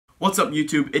What's up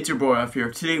YouTube, it's your boy REV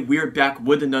here. Today we are back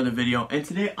with another video, and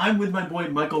today I'm with my boy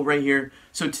Michael right here.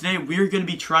 So today we're going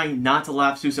to be trying not to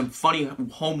laugh through some funny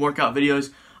home workout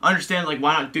videos. I understand, like,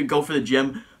 why not go for the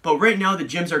gym, but right now the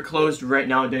gyms are closed right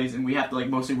nowadays and we have to like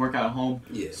mostly work out at home.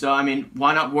 Yeah. So I mean,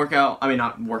 why not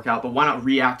not work out, but why not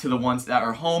react to the ones that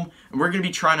are home, and we're going to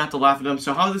be trying not to laugh at them.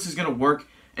 So how this is going to work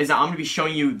is that I'm going to be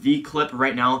showing you the clip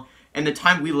right now, and the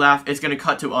time we laugh it's going to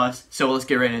cut to us, so let's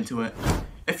get right into it.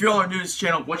 If you all are new to this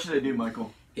channel, what should I do,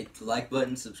 Michael? Hit the like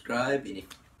button, subscribe,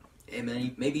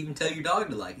 and maybe even tell your dog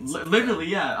to like it. Literally,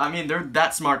 yeah. I mean, they're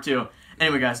that smart too.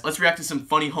 Anyway, guys, let's react to some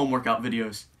funny home workout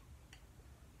videos.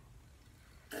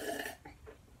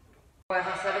 Puedes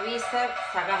hacer bíceps,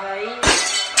 sacas de ahí.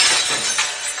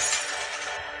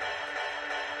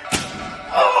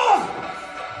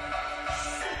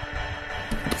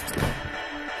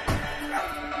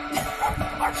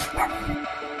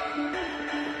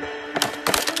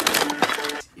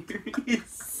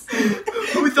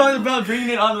 Who thought about bringing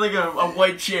it on like a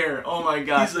white chair? Oh my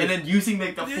gosh. Like, and then using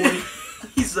like the 40...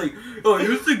 He's like, oh,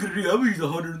 you're thinking I'm gonna use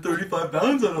 135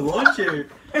 pounds on a lawn chair.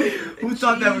 Who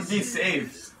thought that would be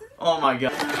safe? Oh my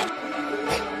god.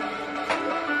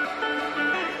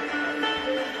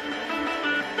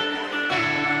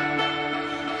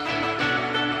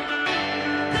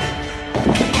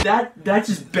 That's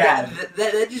just bad.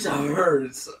 That just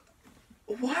hurts.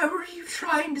 Why were you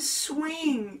trying to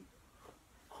swing?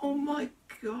 Oh my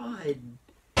god.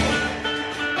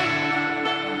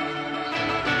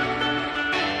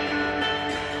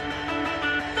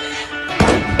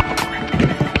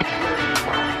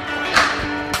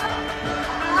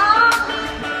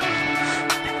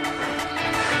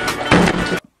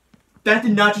 That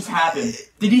did not just happen.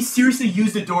 Did he seriously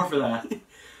use the door for that?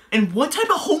 And what type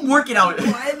of home workout?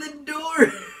 Why the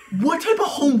door? What type of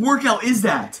home workout is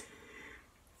that?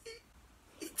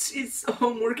 It's a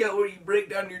home workout where you break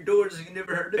down your doors. You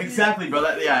never heard of it? Exactly,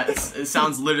 bro. Yeah, it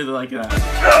sounds literally like that.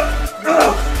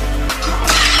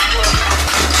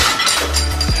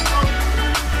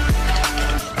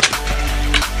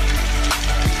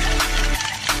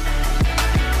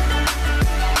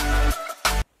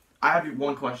 I have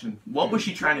one question. What was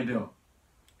she trying to do?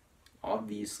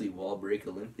 Obviously, wall break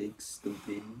Olympics,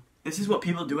 stupid. This is what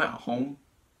people do at home?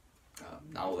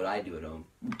 Not what I do at home.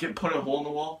 Put a hole in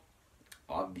the wall?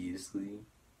 Obviously.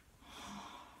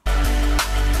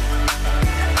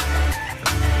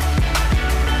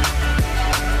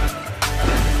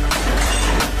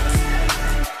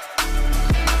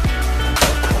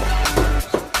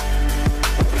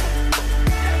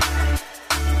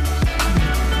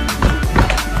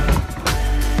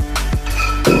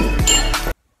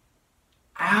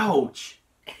 Ouch.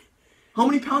 How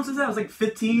many pounds is that? It was like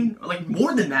 15, or like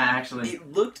more than that actually.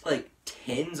 It looked like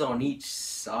 10s on each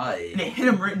side. And it hit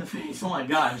him right in the face. Oh my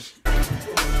gosh.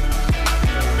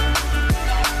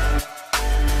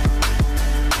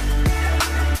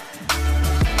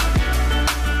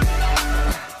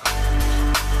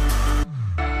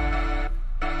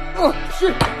 Oh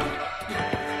shit.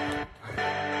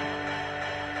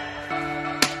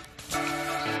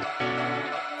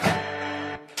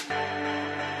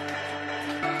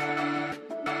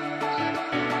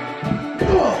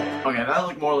 Okay, that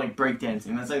looked more like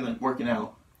breakdancing. That's like working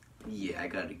out. Yeah, I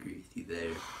gotta agree with you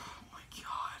there. Oh my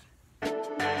god.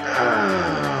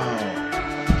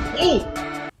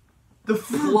 Oh! The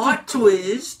plot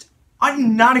twist! I did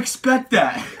not expect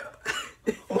that.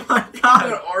 Oh my god.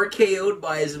 He got RKO'd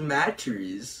by his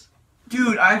mattress.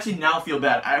 Dude, I actually now feel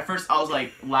bad. At first I was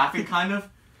like laughing kind of,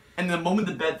 and the moment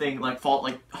the bed thing like fall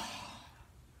like...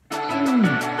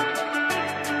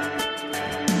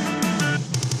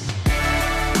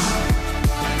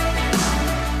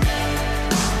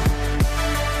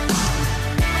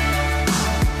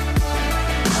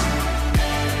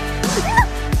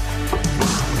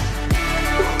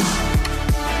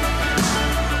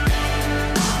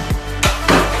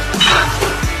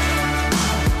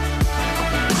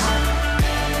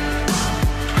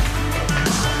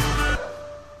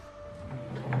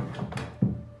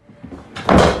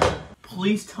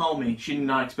 Please tell me she did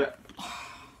not expect...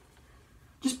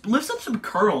 Just lift up some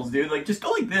curls, dude. Like, just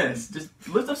go like this. Just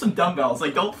lift up some dumbbells.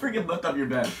 Like, don't freaking lift up your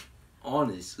bed.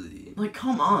 Honestly. Like,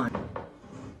 come on.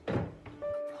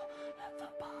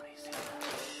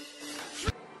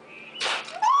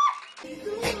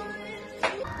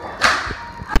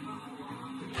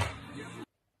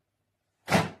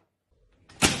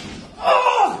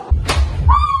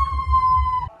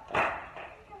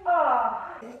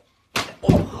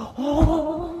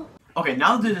 Okay,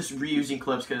 now they're just reusing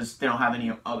clips because they don't have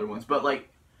any other ones. But, like,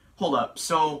 hold up.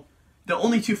 So, The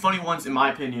only two funny ones, in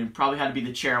my opinion, probably had to be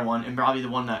the chair one and probably the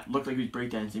one that looked like he was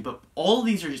breakdancing. But all of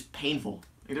these are just painful.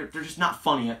 They're just not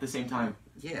funny at the same time.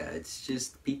 Yeah, it's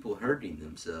just people hurting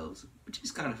themselves, which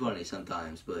is kind of funny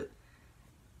sometimes, but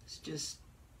it's just...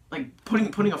 Like, putting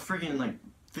a freaking, like,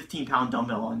 15-pound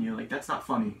dumbbell on you, like, that's not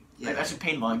funny. Yeah. Like, that's just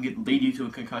painful. It could lead you to a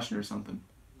concussion or something.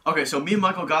 Okay, so me and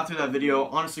Michael got through that video,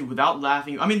 honestly, without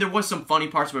laughing. I mean, there was some funny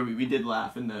parts where we did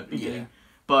laugh in the beginning. Yeah.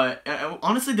 But,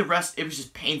 honestly, the rest, it was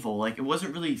just painful. Like, it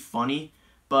wasn't really funny.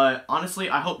 But, honestly,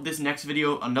 I hope this next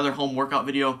video, another home workout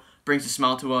video, brings a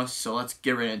smile to us. So, let's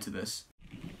get right into this.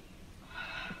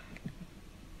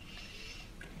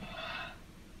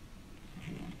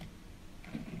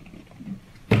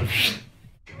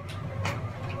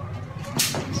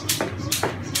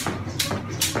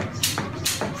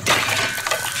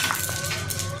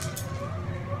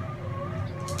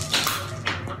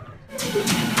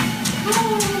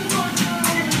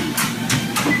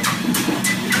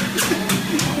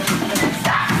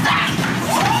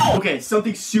 Okay,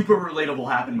 something super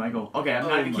relatable happened, Michael. Okay, I'm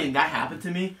not even kidding. That happened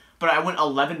to me, but I went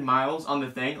 11 miles on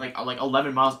the thing, like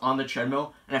 11 miles on the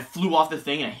treadmill, and I flew off the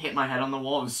thing and I hit my head on the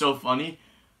wall. It was so funny.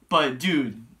 But,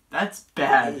 dude, that's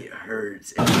bad. It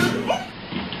hurts. You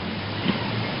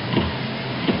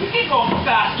can go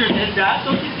faster than that,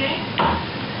 don't you think?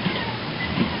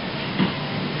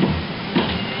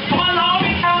 Come on, now,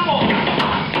 be careful.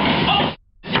 Oh!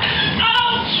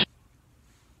 Ouch!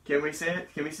 Can we say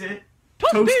it? Can we say it?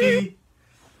 Toasty.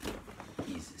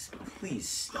 Jesus, please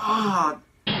stop.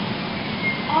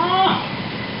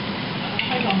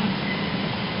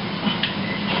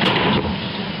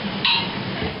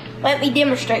 Let me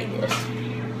demonstrate this.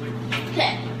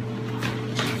 Okay.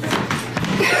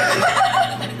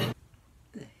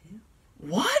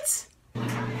 What?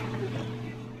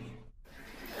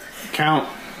 Count.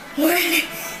 1,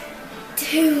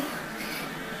 2,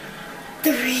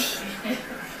 3,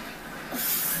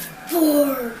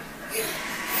 4,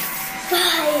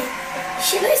 5.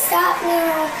 Should I stop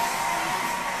now?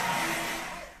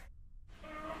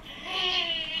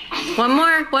 One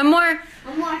more. One more.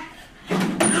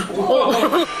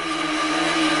 Oh.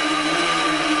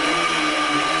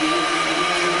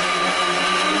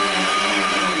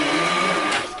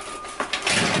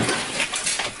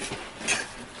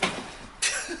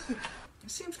 It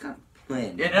seems kind of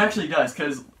planned. It actually does,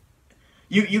 because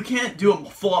you can't do a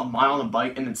full-on mile on a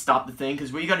bike and then stop the thing,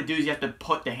 because what you got to do is you have to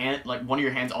put the hand, like one of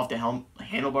your hands off the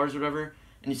handlebars or whatever,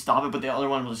 and you stop it, but the other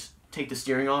one will just take the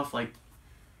steering off. Like,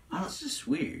 It's just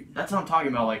weird. That's what I'm talking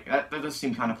about. Like, that does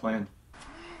seem kind of planned.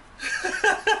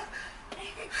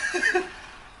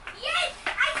 Yes!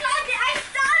 I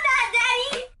saw that,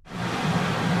 Daddy!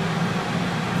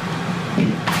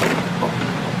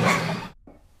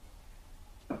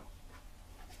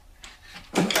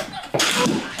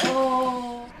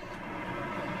 Oh.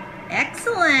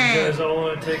 Excellent. You guys all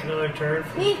want to take another turn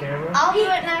for the camera? I'll do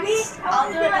it next.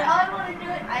 I'll do it. I want to do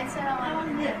it. I said I want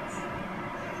to do it.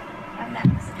 I'm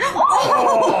next.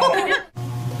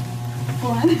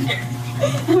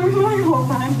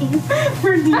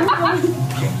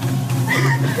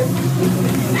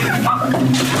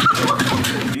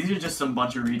 These are just some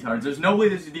bunch of retards. There's no way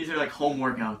these are like home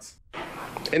workouts.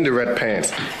 In the red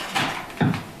pants.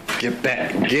 Get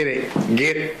that. Get it.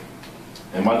 Get it.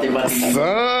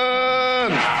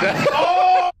 Son!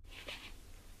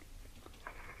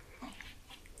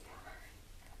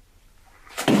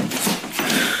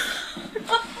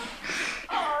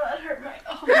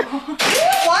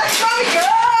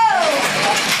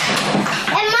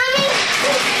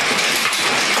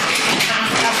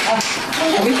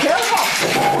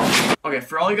 Okay,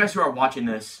 for all you guys who are watching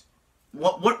this,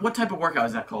 what type of workout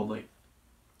is that called? Like,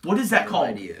 what is that called?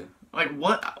 No idea. Like,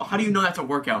 what? How do you know that's a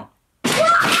workout? It's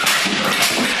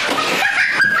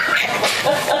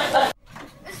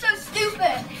so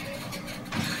stupid.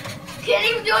 Can't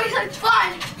even do anything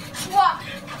fun. What? I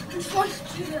just want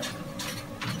to do this.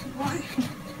 Why?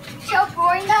 See how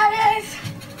boring that is?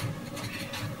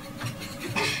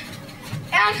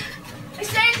 And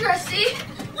it's dangerous, see?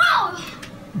 Whoa!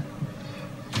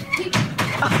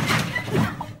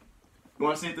 You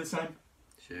want to say it this time?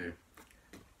 Sure.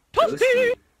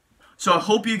 So I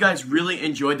hope you guys really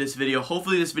enjoyed this video.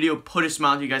 Hopefully this video put a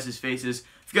smile on you guys' faces.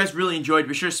 If you guys really enjoyed,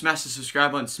 be sure to smash the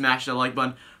subscribe button, smash the like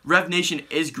button. Rev Nation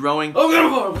is growing.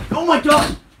 Oh my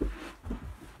god!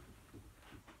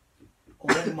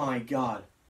 Oh my god.